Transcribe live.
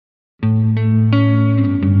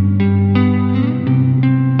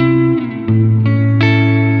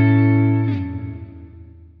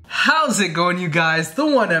How's it going, you guys? The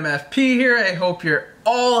one MFP here. I hope you're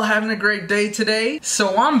all having a great day today.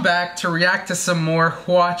 So I'm back to react to some more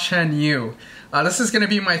Hua Chenyu. This is going to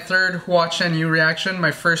be my third Hua Chenyu reaction.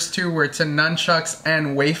 My first two were to Nunchucks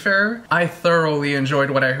and Wayfarer. I thoroughly enjoyed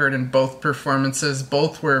what I heard in both performances.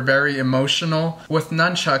 Both were very emotional. With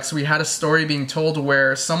Nunchucks, we had a story being told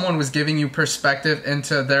where someone was giving you perspective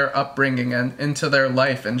into their upbringing and into their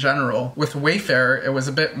life in general. With Wayfarer, it was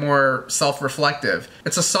a bit more self-reflective.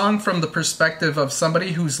 It's a song from the perspective of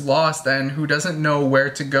somebody who's lost and who doesn't know where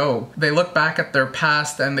to go. They look back at their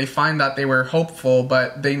past and they find that they were hopeful,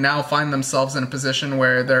 but they now find themselves in a position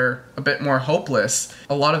where they're a bit more hopeless.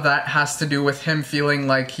 A lot of that has to do with him feeling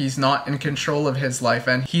like he's not in control of his life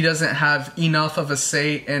and he doesn't have enough of a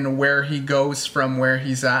say in where he goes from where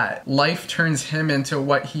he's at. Life turns him into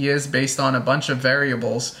what he is based on a bunch of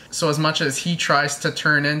variables. So as much as he tries to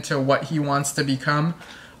turn into what he wants to become,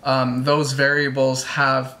 those variables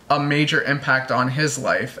have a major impact on his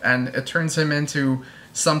life and it turns him into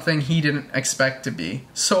something he didn't expect to be.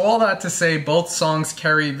 So all that to say, both songs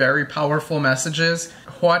carry very powerful messages.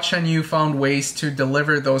 Hua Chenyu found ways to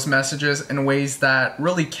deliver those messages in ways that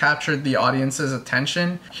really captured the audience's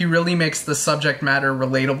attention. He really makes the subject matter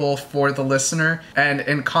relatable for the listener, and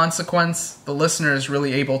in consequence, the listener is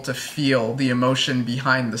really able to feel the emotion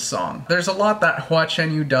behind the song. There's a lot that Hua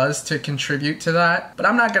Chenyu does to contribute to that, but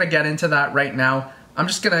I'm not going to get into that right now. I'm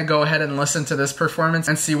just gonna go ahead and listen to this performance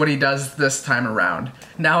and see what he does this time around.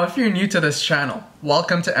 Now, if you're new to this channel,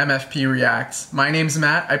 welcome to MFP Reacts. My name's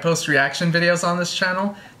Matt. I post reaction videos on this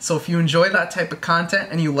channel, so if you enjoy that type of content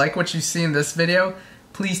and you like what you see in this video,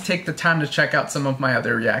 please take the time to check out some of my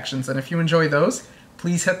other reactions. And if you enjoy those,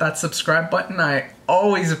 please hit that subscribe button. I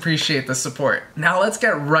always appreciate the support. Now let's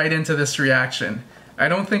get right into this reaction. I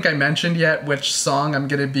don't think I mentioned yet which song I'm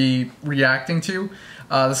gonna be reacting to.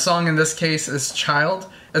 The song in this case is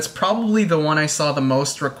Child. It's probably the one I saw the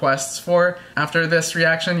most requests for. After this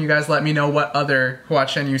reaction, you guys let me know what other Hua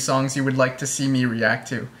Chenyu songs you would like to see me react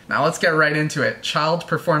to. Now let's get right into it. Child,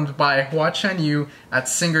 performed by Hua Chenyu at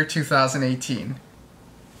Singer 2018.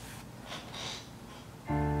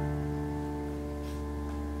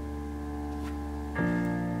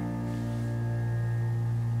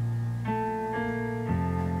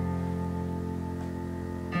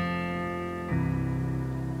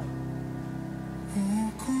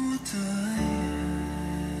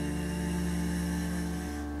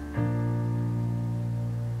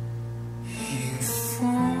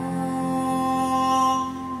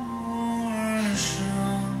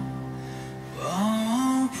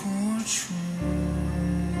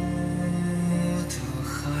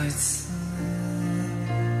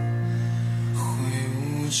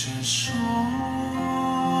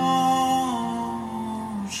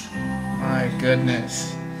 My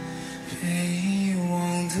goodness.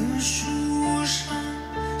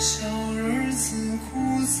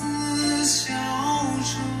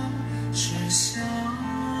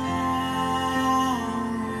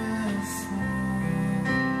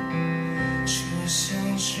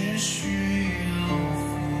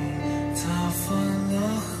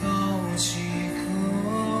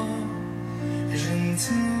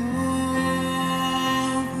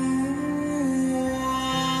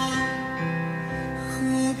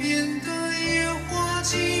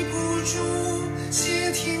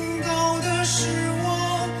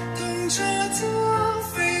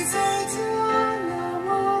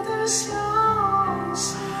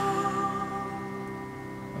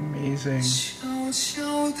 Amazing.悄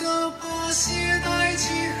悄地把鞋带系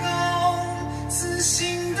好，自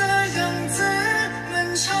信的样子，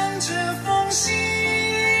漫长着缝隙，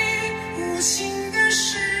无情的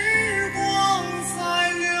时光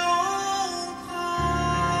在流淌。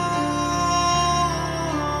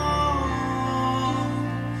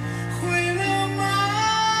会了吗？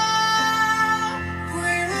会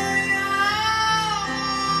了呀。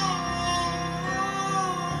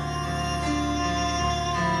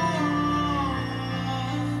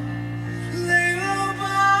累了吧？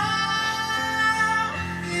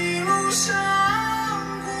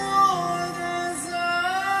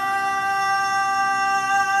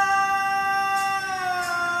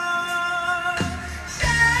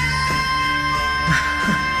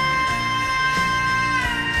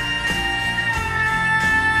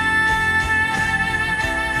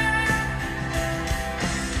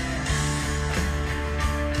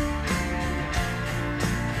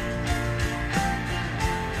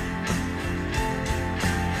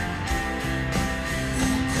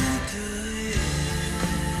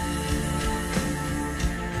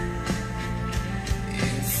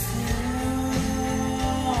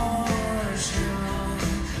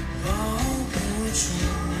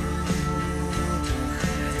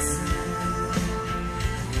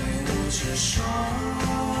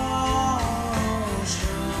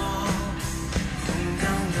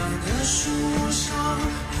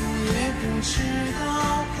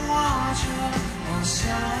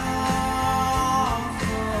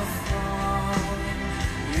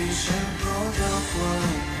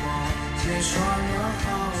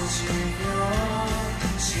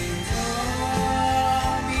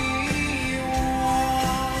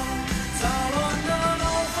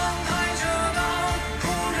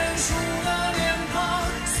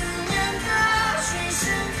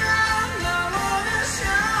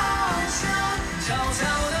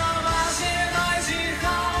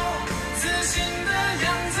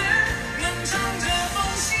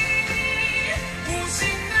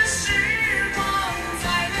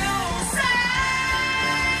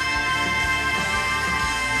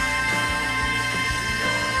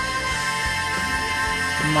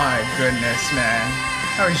 My goodness, man.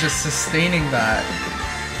 How he's just sustaining that.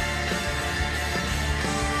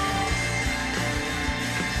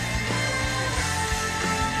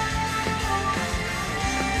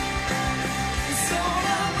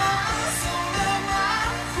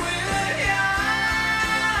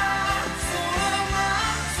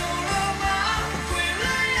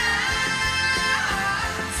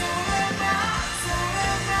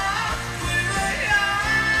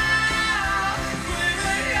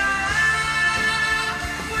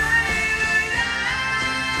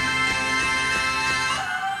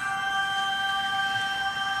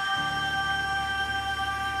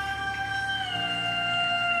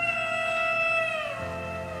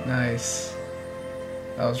 Nice.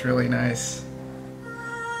 That was really nice.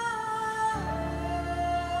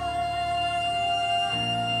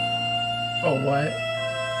 Oh, what?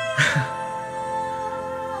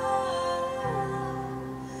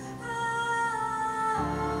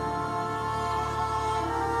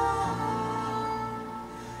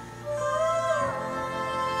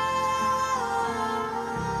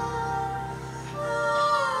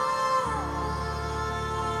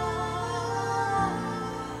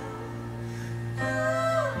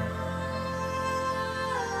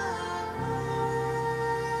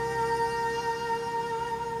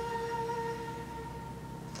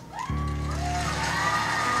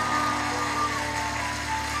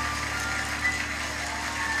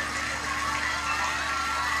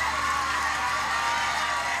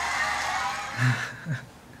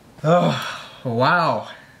 Oh, wow.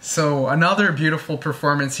 So another beautiful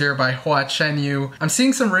performance here by Hua Chenyu. I'm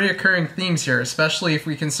seeing some reoccurring themes here, especially if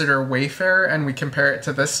we consider Wayfarer and we compare it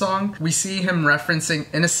to this song. We see him referencing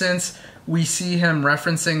innocence. We see him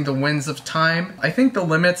referencing the winds of time. I think the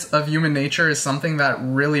limits of human nature is something that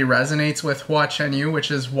really resonates with Hua Chenyu,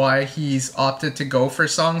 which is why he's opted to go for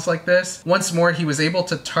songs like this. Once more, he was able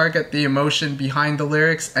to target the emotion behind the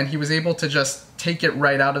lyrics, and he was able to just take it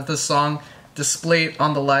right out of the song, display it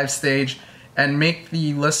on the live stage, and make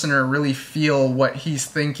the listener really feel what he's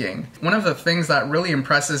thinking. One of the things that really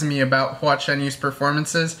impresses me about Hua Chenyu's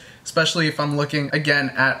performances, especially if I'm looking again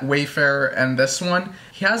at Wayfarer and this one,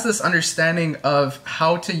 he has this understanding of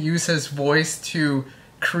how to use his voice to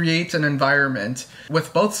create an environment.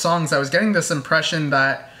 With both songs, I was getting this impression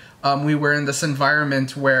that we were in this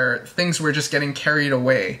environment where things were just getting carried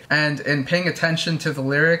away. And in paying attention to the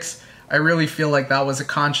lyrics, I really feel like that was a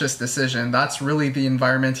conscious decision. That's really the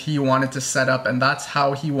environment he wanted to set up, and that's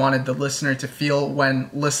how he wanted the listener to feel when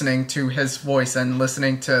listening to his voice and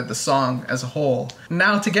listening to the song as a whole.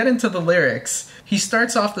 Now, to get into the lyrics, he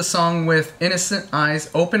starts off the song with innocent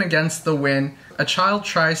eyes open against the wind, a child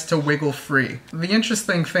tries to wiggle free. The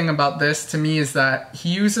interesting thing about this to me is that he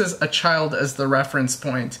uses a child as the reference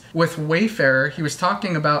point. With Wayfarer, he was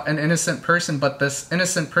talking about an innocent person, but this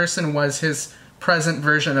innocent person was his present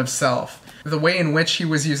version of self. The way in which he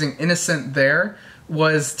was using innocent there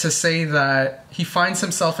was to say that he finds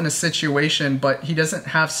himself in a situation, but he doesn't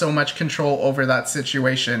have so much control over that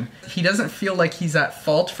situation. He doesn't feel like he's at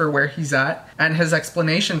fault for where he's at, and his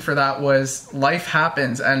explanation for that was life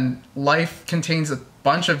happens, and life contains a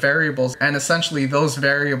bunch of variables, and essentially those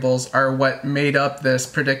variables are what made up this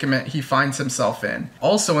predicament he finds himself in.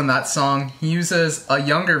 Also in that song, he uses a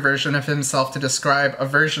younger version of himself to describe a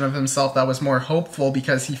version of himself that was more hopeful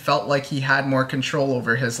because he felt like he had more control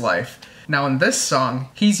over his life. Now in this song,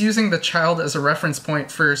 he's using the child as a reference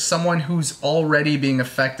point for someone who's already being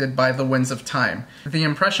affected by the winds of time. The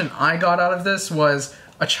impression I got out of this was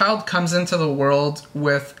a child comes into the world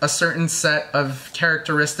with a certain set of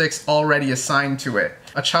characteristics already assigned to it.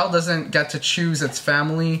 A child doesn't get to choose its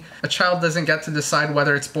family. A child doesn't get to decide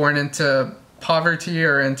whether it's born into poverty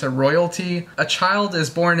or into royalty. A child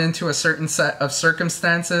is born into a certain set of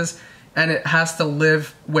circumstances, and it has to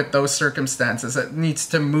live with those circumstances. It needs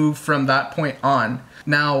to move from that point on.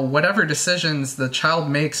 Now, whatever decisions the child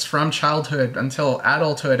makes from childhood until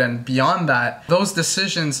adulthood and beyond that, those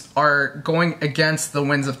decisions are going against the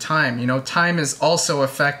winds of time. You know, time is also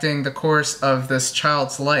affecting the course of this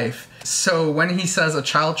child's life. So when he says a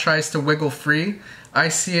child tries to wiggle free, I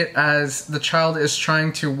see it as the child is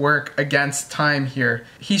trying to work against time here.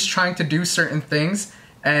 He's trying to do certain things,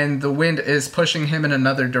 and the wind is pushing him in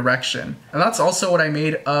another direction. And that's also what I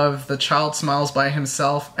made of the child smiles by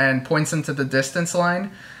himself and points into the distance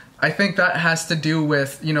line. I think that has to do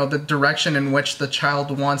with, you know, the direction in which the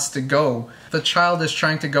child wants to go. The child is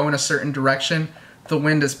trying to go in a certain direction, the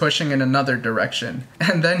wind is pushing in another direction.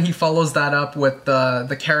 And then he follows that up with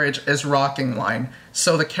the carriage is rocking line.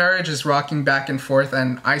 So the carriage is rocking back and forth,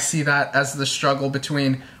 and I see that as the struggle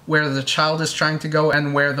between where the child is trying to go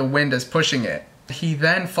and where the wind is pushing it. He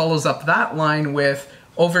then follows up that line with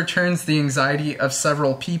overturns the anxiety of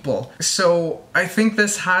several people. So I think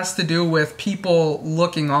this has to do with people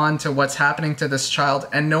looking on to what's happening to this child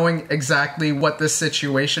and knowing exactly what this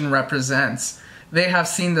situation represents. They have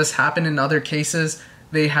seen this happen in other cases.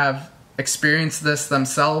 They have experienced this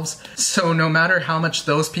themselves. So no matter how much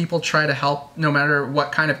those people try to help, no matter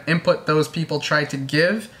what kind of input those people try to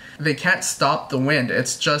give, they can't stop the wind.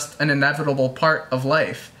 It's just an inevitable part of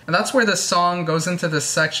life. And that's where this song goes into this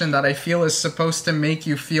section that I feel is supposed to make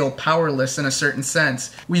you feel powerless in a certain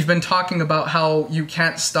sense. We've been talking about how you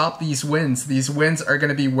can't stop these winds. These winds are going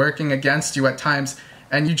to be working against you at times,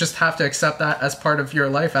 and you just have to accept that as part of your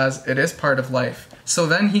life, as it is part of life. So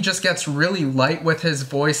then he just gets really light with his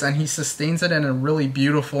voice, and he sustains it in a really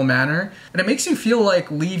beautiful manner. And it makes you feel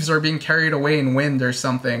like leaves are being carried away in wind or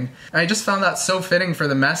something. And I just found that so fitting for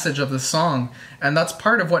the message of the song. And that's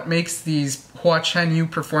part of what makes these Hua Chenyu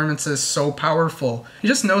performances so powerful. He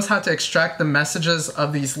just knows how to extract the messages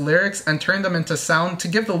of these lyrics and turn them into sound to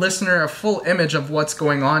give the listener a full image of what's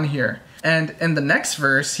going on here. And in the next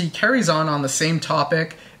verse, he carries on the same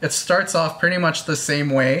topic. It starts off pretty much the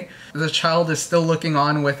same way. The child is still looking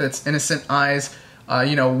on with its innocent eyes,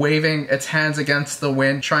 waving its hands against the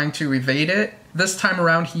wind, trying to evade it. This time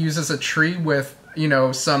around, he uses a tree with,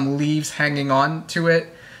 some leaves hanging on to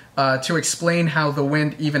it to explain how the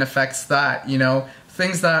wind even affects that,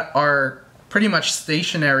 Things that are pretty much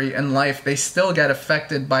stationary in life, they still get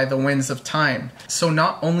affected by the winds of time. So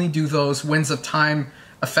not only do those winds of time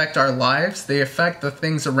affect our lives, they affect the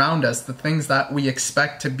things around us, the things that we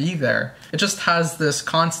expect to be there. It just has this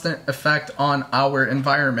constant effect on our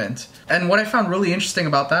environment. And what I found really interesting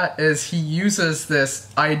about that is he uses this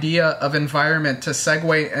idea of environment to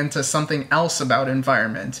segue into something else about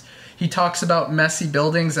environment. He talks about messy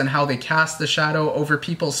buildings and how they cast the shadow over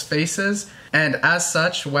people's faces, and as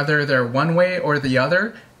such, whether they're one way or the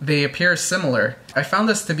other, they appear similar. I found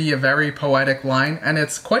this to be a very poetic line, and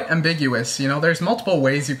it's quite ambiguous. There's multiple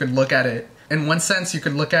ways you could look at it. In one sense, you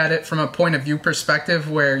could look at it from a point of view perspective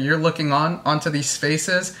where you're looking onto these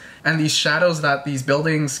faces, and these shadows that these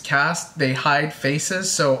buildings cast, they hide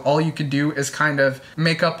faces, so all you could do is kind of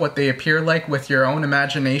make up what they appear like with your own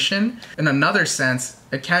imagination. In another sense,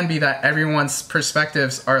 it can be that everyone's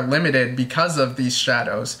perspectives are limited because of these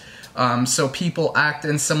shadows. So people act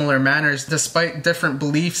in similar manners despite different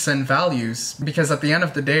beliefs and values, because at the end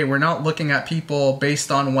of the day, we're not looking at people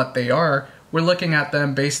based on what they are, we're looking at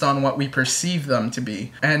them based on what we perceive them to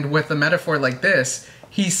be. And with a metaphor like this,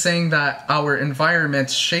 he's saying that our environment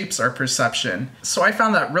shapes our perception. So I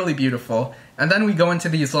found that really beautiful. And then we go into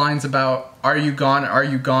these lines about, are you gone,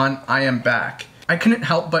 I am back. I couldn't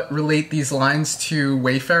help but relate these lines to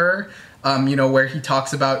Wayfarer, where he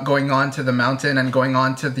talks about going on to the mountain and going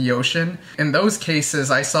on to the ocean. In those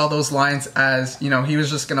cases, I saw those lines as, he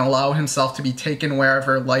was just going to allow himself to be taken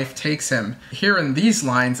wherever life takes him. Here in these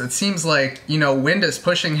lines, it seems like, wind is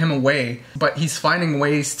pushing him away, but he's finding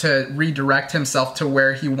ways to redirect himself to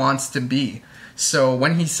where he wants to be. So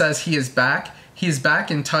when he says he is back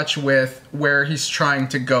in touch with where he's trying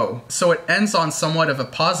to go. So it ends on somewhat of a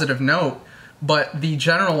positive note, but the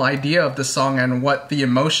general idea of the song and what the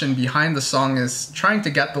emotion behind the song is trying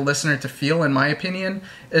to get the listener to feel, in my opinion,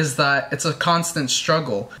 is that it's a constant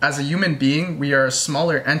struggle. As a human being, we are a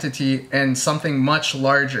smaller entity in something much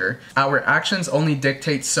larger. Our actions only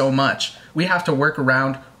dictate so much. We have to work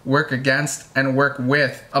around, work against, and work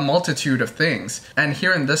with a multitude of things. And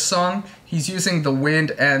here in this song, he's using the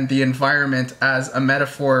wind and the environment as a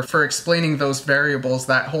metaphor for explaining those variables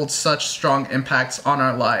that hold such strong impacts on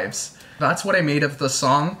our lives. That's what I made of the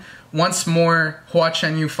song. Once more, Hua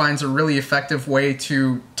Chenyu finds a really effective way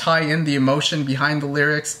to tie in the emotion behind the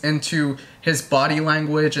lyrics into his body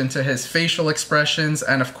language, into his facial expressions,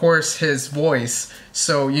 and of course his voice.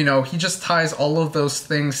 So, you know, he just ties all of those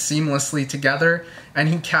things seamlessly together, and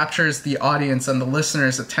he captures the audience and the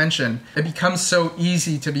listener's attention. It becomes so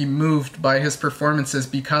easy to be moved by his performances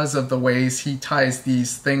because of the ways he ties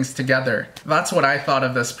these things together. That's what I thought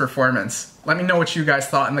of this performance. Let me know what you guys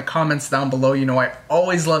thought in the comments down below. You know, I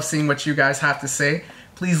always love seeing what you guys have to say.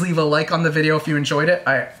 Please leave a like on the video if you enjoyed it.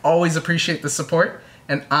 I always appreciate the support,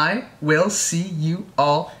 and I will see you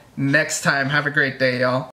all next time. Have a great day, y'all.